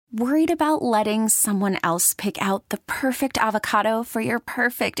Worried about letting someone else pick out the perfect avocado for your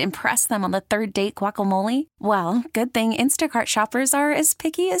perfect impress them on the third date guacamole? Well, good thing Instacart shoppers are as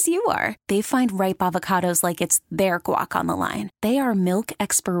picky as you are. They find ripe avocados like it's their guac on the line. They are milk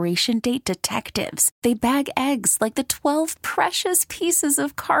expiration date detectives. They bag eggs like the 12 precious pieces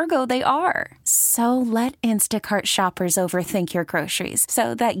of cargo they are. So let Instacart shoppers overthink your groceries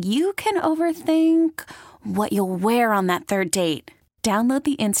so that you can overthink what you'll wear on that third date. Download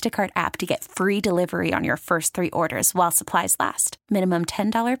the Instacart app to get free delivery on your first 3 orders while supplies last. Minimum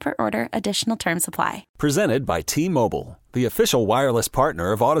 $10 per order. Additional terms apply. Presented by T-Mobile, the official wireless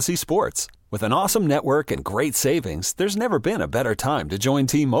partner of Odyssey Sports. With an awesome network and great savings, there's never been a better time to join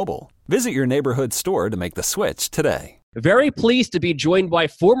T-Mobile. Visit your neighborhood store to make the switch today. Very pleased to be joined by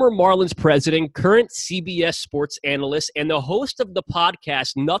former Marlins president, current CBS sports analyst, and the host of the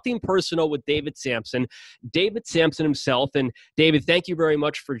podcast, Nothing Personal with David Samson, David Samson himself. And David, thank you very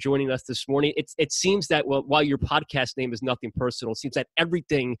much for joining us this morning. It seems that while your podcast name is Nothing Personal, it seems that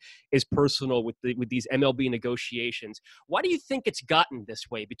everything is personal with these MLB negotiations. Why do you think it's gotten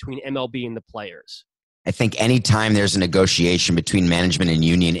this way between MLB and the players? I think anytime there's a negotiation between management and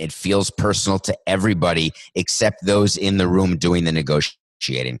union, it feels personal to everybody except those in the room doing the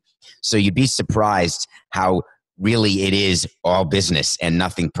negotiating. So you'd be surprised how really it is all business and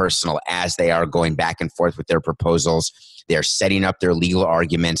nothing personal as they are going back and forth with their proposals. They're setting up their legal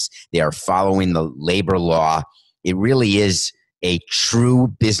arguments. They are following the labor law. It really is a true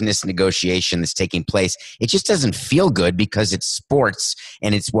business negotiation that's taking place. It just doesn't feel good because it's sports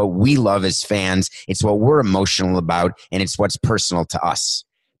and it's what we love as fans. It's what we're emotional about and it's what's personal to us.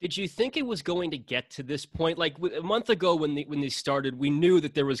 Did you think it was going to get to this point? Like a month ago when they started, we knew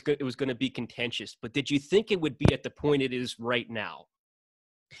that it was going to be contentious, but did you think it would be at the point it is right now?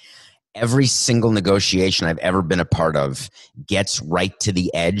 Every single negotiation I've ever been a part of gets right to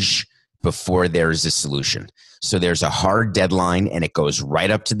the edge before there's a solution. So there's a hard deadline and it goes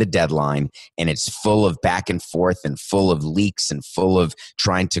right up to the deadline and it's full of back and forth and full of leaks and full of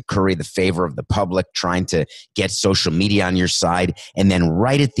trying to curry the favor of the public, trying to get social media on your side. And then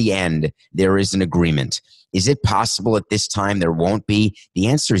right at the end, there is an agreement. Is it possible at this time there won't be? The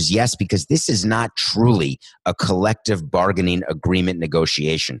answer is yes, because this is not truly a collective bargaining agreement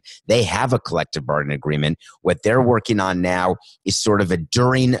negotiation. They have a collective bargaining agreement. What they're working on now is sort of a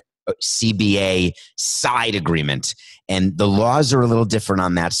during CBA side agreement. And the laws are a little different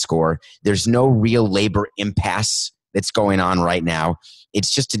on that score. There's no real labor impasse that's going on right now.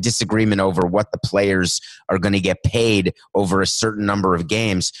 It's just a disagreement over what the players are going to get paid over a certain number of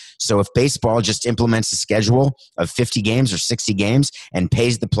games. So if baseball just implements a schedule of 50 games or 60 games and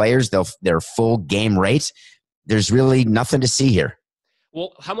pays the players their full game rate, there's really nothing to see here.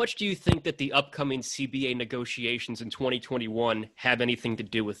 Well, how much do you think that the upcoming CBA negotiations in 2021 have anything to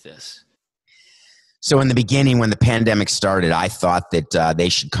do with this? So in the beginning, when the pandemic started, I thought that they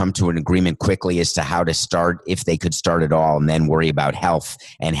should come to an agreement quickly as to how to start, if they could start at all, and then worry about health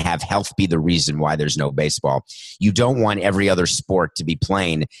and have health be the reason why there's no baseball. You don't want every other sport to be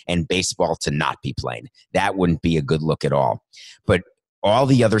playing and baseball to not be playing. That wouldn't be a good look at all. But all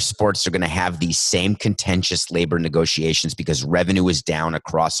the other sports are going to have these same contentious labor negotiations because revenue is down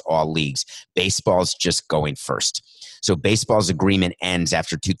across all leagues. Baseball's just going first. So baseball's agreement ends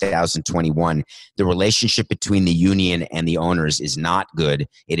after 2021. The relationship between the union and the owners is not good.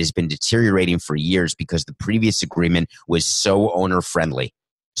 It has been deteriorating for years because the previous agreement was so owner-friendly.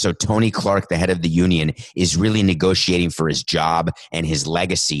 So Tony Clark, the head of the union, is really negotiating for his job and his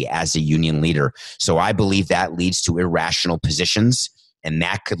legacy as a union leader. So I believe that leads to irrational positions, and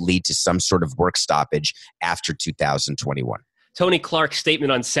that could lead to some sort of work stoppage after 2021. Tony Clark's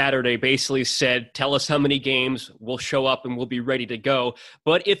statement on Saturday basically said, tell us how many games, we'll show up and we'll be ready to go.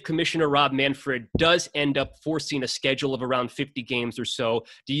 But if Commissioner Rob Manfred does end up forcing a schedule of around 50 games or so,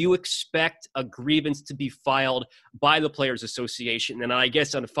 do you expect a grievance to be filed by the Players Association? And I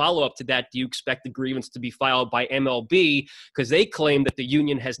guess on a follow-up to that, do you expect the grievance to be filed by MLB? Because they claim that the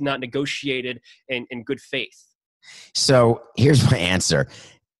union has not negotiated in good faith. So here's my answer.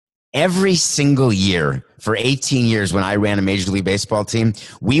 Every single year for 18 years when I ran a Major League Baseball team,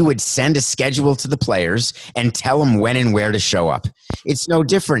 we would send a schedule to the players and tell them when and where to show up. It's no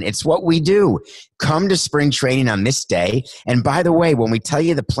different. It's what we do. Come to spring training on this day. And by the way, when we tell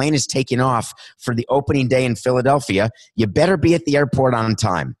you the plane is taking off for the opening day in Philadelphia, you better be at the airport on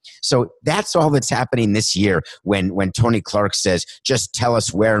time. So that's all that's happening this year when Tony Clark says, just tell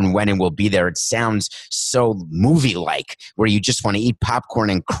us where and when and we'll be there. It sounds so movie-like where you just want to eat popcorn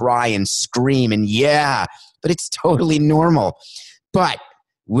and cry and scream and yeah, but it's totally normal. But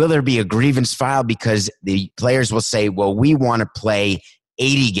will there be a grievance filed because the players will say, well, we want to play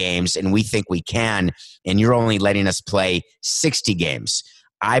 80 games and we think we can, and you're only letting us play 60 games.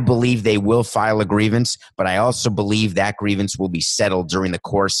 I believe they will file a grievance, but I also believe that grievance will be settled during the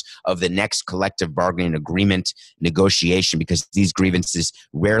course of the next collective bargaining agreement negotiation, because these grievances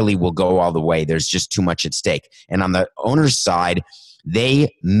rarely will go all the way. There's just too much at stake. And on the owner's side, they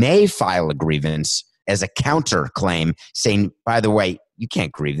may file a grievance as a counterclaim saying, by the way, you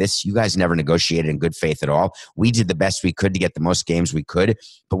can't grieve this. You guys never negotiated in good faith at all. We did the best we could to get the most games we could,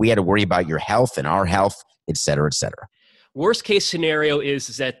 but we had to worry about your health and our health, et cetera, et cetera. Worst case scenario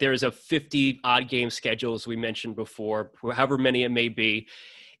is that there's a 50 odd game schedule, as we mentioned before, however many it may be.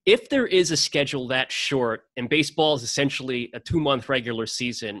 If there is a schedule that short and baseball is essentially a 2-month regular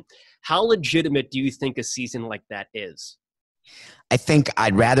season, how legitimate do you think a season like that is? I think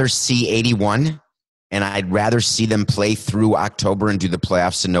I'd rather see 81, and I'd rather see them play through October and do the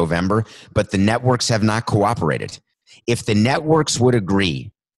playoffs in November, but the networks have not cooperated. If the networks would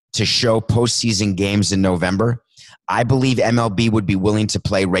agree to show postseason games in November, I believe MLB would be willing to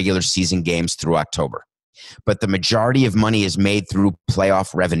play regular season games through October. But the majority of money is made through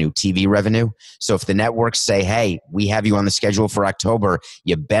playoff revenue, TV revenue. So if the networks say, hey, we have you on the schedule for October,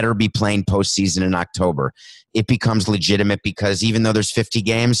 you better be playing postseason in October, it becomes legitimate, because even though there's 50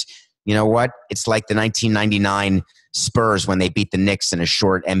 games, you know what? It's like the 1999 Spurs when they beat the Knicks in a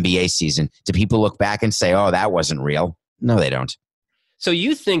short NBA season. Do people look back and say, oh, that wasn't real? No, they don't. So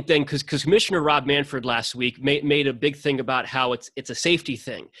you think then, because Commissioner Rob Manfred last week made a big thing about how it's a safety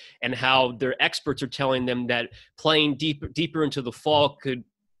thing, and how their experts are telling them that playing deeper into the fall could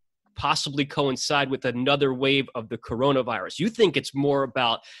possibly coincide with another wave of the coronavirus. You think it's more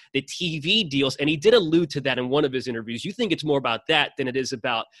about the TV deals, and he did allude to that in one of his interviews. You think it's more about that than it is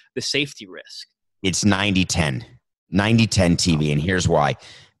about the safety risk? It's 90-10. 90-10 TV, and here's why.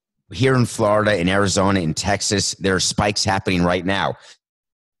 Here in Florida, in Arizona, in Texas, there are spikes happening right now.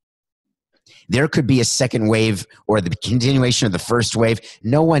 There could be a second wave or the continuation of the first wave.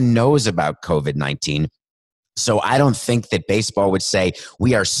 No one knows about COVID-19. So I don't think that baseball would say,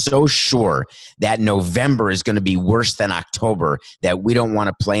 we are so sure that November is going to be worse than October that we don't want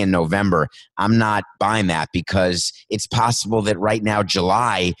to play in November. I'm not buying that, because it's possible that right now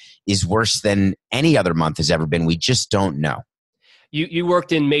July is worse than any other month has ever been. We just don't know. You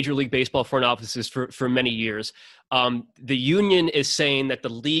worked in Major League Baseball front offices for many years. The union is saying that the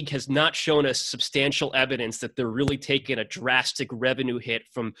league has not shown us substantial evidence that they're really taking a drastic revenue hit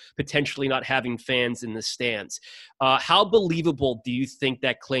from potentially not having fans in the stands. How believable do you think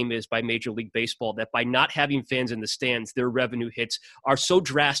that claim is by Major League Baseball, that by not having fans in the stands, their revenue hits are so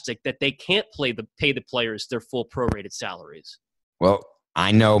drastic that they can't pay the players their full prorated salaries? Well,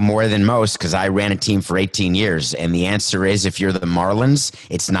 I know more than most, because I ran a team for 18 years. And the answer is, if you're the Marlins,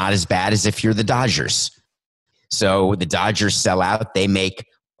 it's not as bad as if you're the Dodgers. So the Dodgers sell out. They make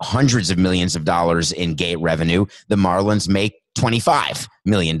hundreds of millions of dollars in gate revenue. The Marlins make $25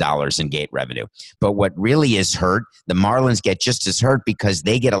 million in gate revenue. But what really is hurt, the Marlins get just as hurt, because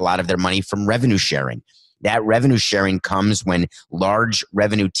they get a lot of their money from revenue sharing. That revenue sharing comes when large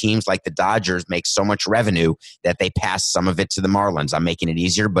revenue teams like the Dodgers make so much revenue that they pass some of it to the Marlins. I'm making it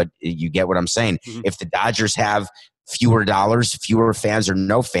easier, but you get what I'm saying. Mm-hmm. If the Dodgers have fewer dollars, fewer fans, or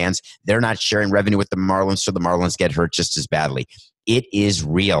no fans, they're not sharing revenue with the Marlins, so the Marlins get hurt just as badly. It is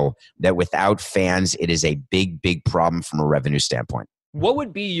real that without fans, it is a big, big problem from a revenue standpoint. What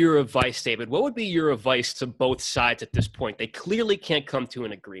would be your advice, David? What would be your advice to both sides at this point? They clearly can't come to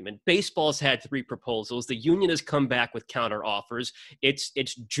an agreement. Baseball's had 3 proposals. The union has come back with counter offers. It's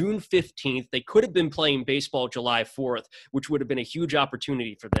June 15th. They could have been playing baseball July 4th, which would have been a huge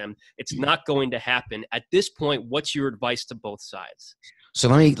opportunity for them. It's not going to happen. At this point, what's your advice to both sides? So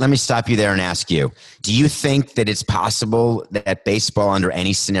let me stop you there and ask you, do you think that it's possible that baseball under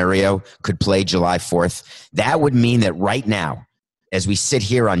any scenario could play July 4th? That would mean that right now, as we sit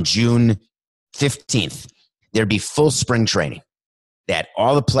here on June 15th, there'd be full spring training, that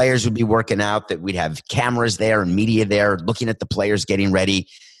all the players would be working out, that we'd have cameras there and media there looking at the players getting ready.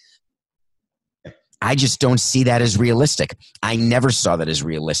 I just don't see that as realistic. I never saw that as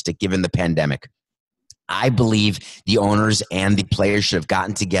realistic given the pandemic. I believe the owners and the players should have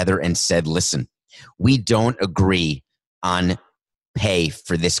gotten together and said, listen, we don't agree on pay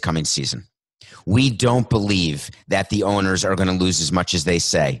for this coming season. We don't believe that the owners are going to lose as much as they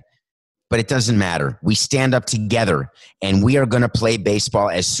say. but it doesn't matter. We stand up together, and we are going to play baseball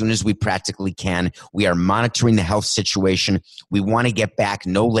as soon as we practically can. We are monitoring the health situation. We want to get back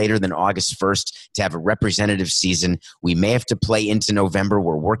no later than August 1st to have a representative season. We may have to play into November.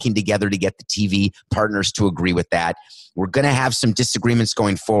 We're working together to get the TV partners to agree with that. We're going to have some disagreements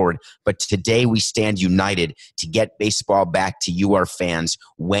going forward, but today we stand united to get baseball back to you, our fans,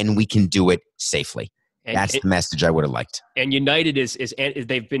 when we can do it safely. That's the message I would have liked. And United is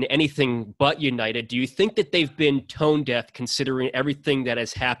they've been anything but united. Do you think that they've been tone deaf considering everything that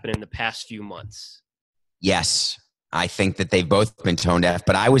has happened in the past few months? Yes. I think that they've both been tone deaf,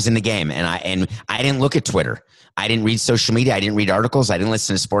 but I was in the game and I didn't look at Twitter. I didn't read social media. I didn't read articles. I didn't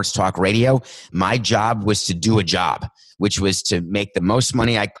listen to sports talk radio. My job was to do a job, which was to make the most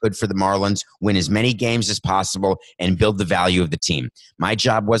money I could for the Marlins, win as many games as possible, and build the value of the team. My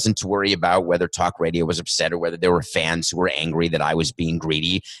job wasn't to worry about whether talk radio was upset or whether there were fans who were angry that I was being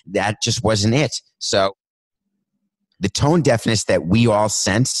greedy. That just wasn't it. So the tone deafness that we all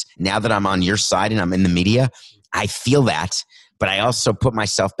sense now that I'm on your side and I'm in the media, I feel that, but I also put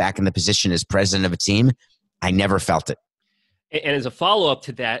myself back in the position as president of a team. I never felt it. And as a follow-up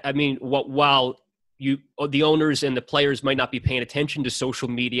to that, I mean, while the owners and the players might not be paying attention to social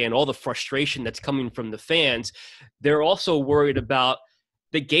media and all the frustration that's coming from the fans, they're also worried about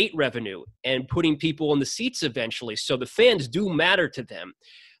the gate revenue and putting people in the seats eventually. So the fans do matter to them.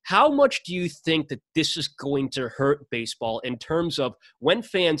 How much do you think that this is going to hurt baseball in terms of when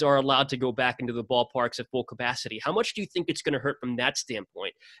fans are allowed to go back into the ballparks at full capacity? How much do you think it's going to hurt from that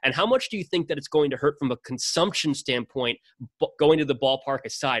standpoint? And how much do you think that it's going to hurt from a consumption standpoint, going to the ballpark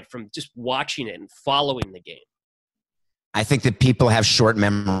aside from just watching it and following the game? I think that people have short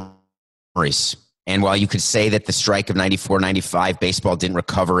memories. And while you could say that the strike of 94, 95, baseball didn't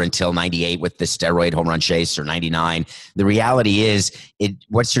recover until 98 with the steroid home run chase or 99, the reality is,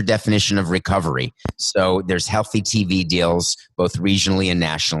 what's your definition of recovery? So there's healthy TV deals, both regionally and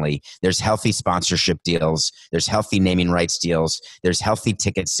nationally. There's healthy sponsorship deals. There's healthy naming rights deals. There's healthy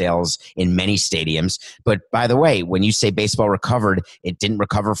ticket sales in many stadiums. But by the way, when you say baseball recovered, it didn't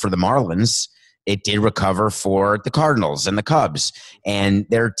recover for the Marlins. It did recover for the Cardinals and the Cubs. And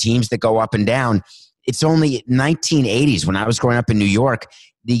there are teams that go up and down. It's only 1980s when I was growing up in New York,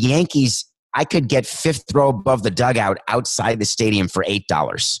 the Yankees, I could get fifth row above the dugout outside the stadium for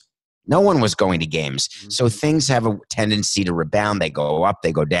 $8. No one was going to games. So things have a tendency to rebound. They go up,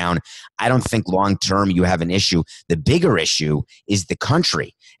 they go down. I don't think long-term you have an issue. The bigger issue is the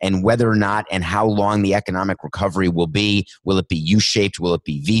country and whether or not and how long the economic recovery will be. Will it be U-shaped? Will it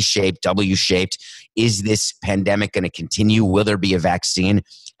be V-shaped, W-shaped? Is this pandemic going to continue? Will there be a vaccine?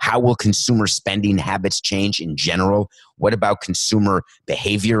 How will consumer spending habits change in general? What about consumer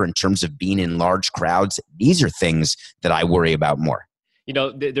behavior in terms of being in large crowds? These are things that I worry about more. You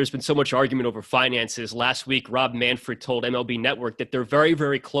know, there's been so much argument over finances. Last week, Rob Manfred told MLB Network that they're very,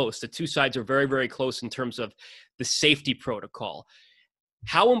 very close. The two sides are very, very close in terms of the safety protocol.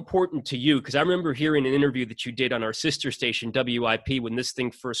 How important to you, because I remember hearing an interview that you did on our sister station, WIP, when this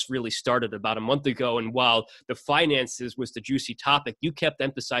thing first really started about a month ago. And while the finances was the juicy topic, you kept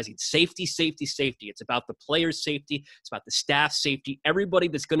emphasizing safety, safety, safety. It's about the players' safety. It's about the staff safety. Everybody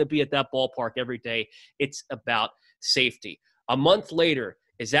that's going to be at that ballpark every day, it's about safety. A month later,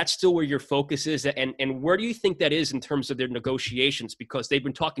 is that still where your focus is? And where do you think that is in terms of their negotiations? Because they've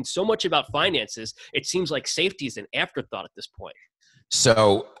been talking so much about finances, it seems like safety is an afterthought at this point.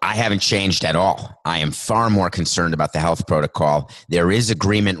 So I haven't changed at all. I am far more concerned about the health protocol. There is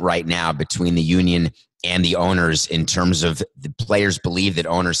agreement right now between the union and the owners in terms of the players believe that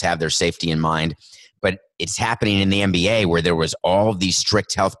owners have their safety in mind. But it's happening in the NBA where there was all of these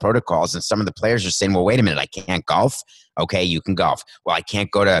strict health protocols, and some of the players are saying, well, wait a minute, I can't golf? Okay, you can golf. Well, I can't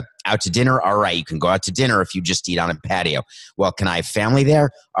go out to dinner? All right, you can go out to dinner if you just eat on a patio. Well, can I have family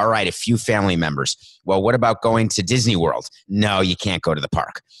there? All right, a few family members. Well, what about going to Disney World? No, you can't go to the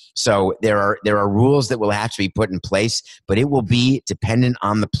park. So there are rules that will have to be put in place, but it will be dependent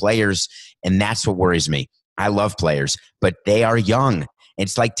on the players, and that's what worries me. I love players, but they are young.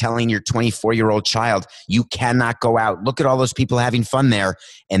 It's like telling your 24-year-old child, you cannot go out. Look at all those people having fun there,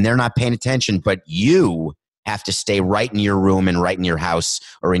 and they're not paying attention, but you have to stay right in your room and right in your house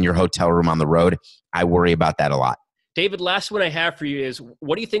or in your hotel room on the road. I worry about that a lot. David, last one I have for you is,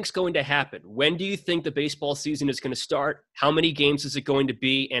 what do you think is going to happen? When do you think the baseball season is going to start? How many games is it going to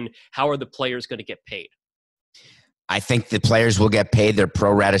be? And how are the players going to get paid? I think the players will get paid their pro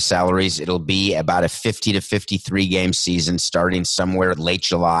rata salaries. It'll be about a 50 to 53 game season starting somewhere late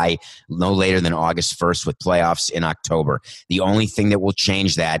July, no later than August 1st with playoffs in October. The only thing that will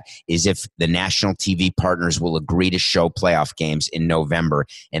change that is if the national TV partners will agree to show playoff games in November.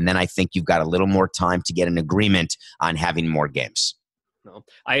 And then I think you've got a little more time to get an agreement on having more games. No.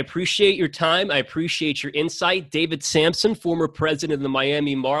 I appreciate your time. I appreciate your insight. David Samson, former president of the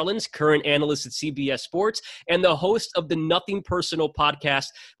Miami Marlins, current analyst at CBS Sports, and the host of the Nothing Personal podcast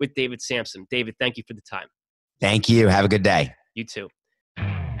with David Samson. David, thank you for the time. Thank you. Have a good day. You too.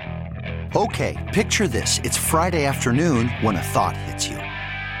 Okay, picture this. It's Friday afternoon when a thought hits you.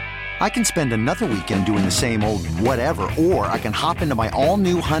 I can spend another weekend doing the same old whatever, or I can hop into my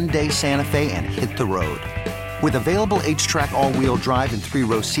all-new Hyundai Santa Fe and hit the road. With available H-Track all-wheel drive and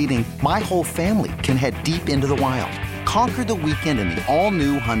 3-row seating, my whole family can head deep into the wild. Conquer the weekend in the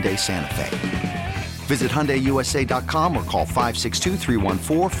all-new Hyundai Santa Fe. Visit HyundaiUSA.com or call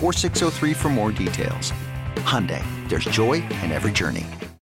 562-314-4603 for more details. Hyundai, there's joy in every journey.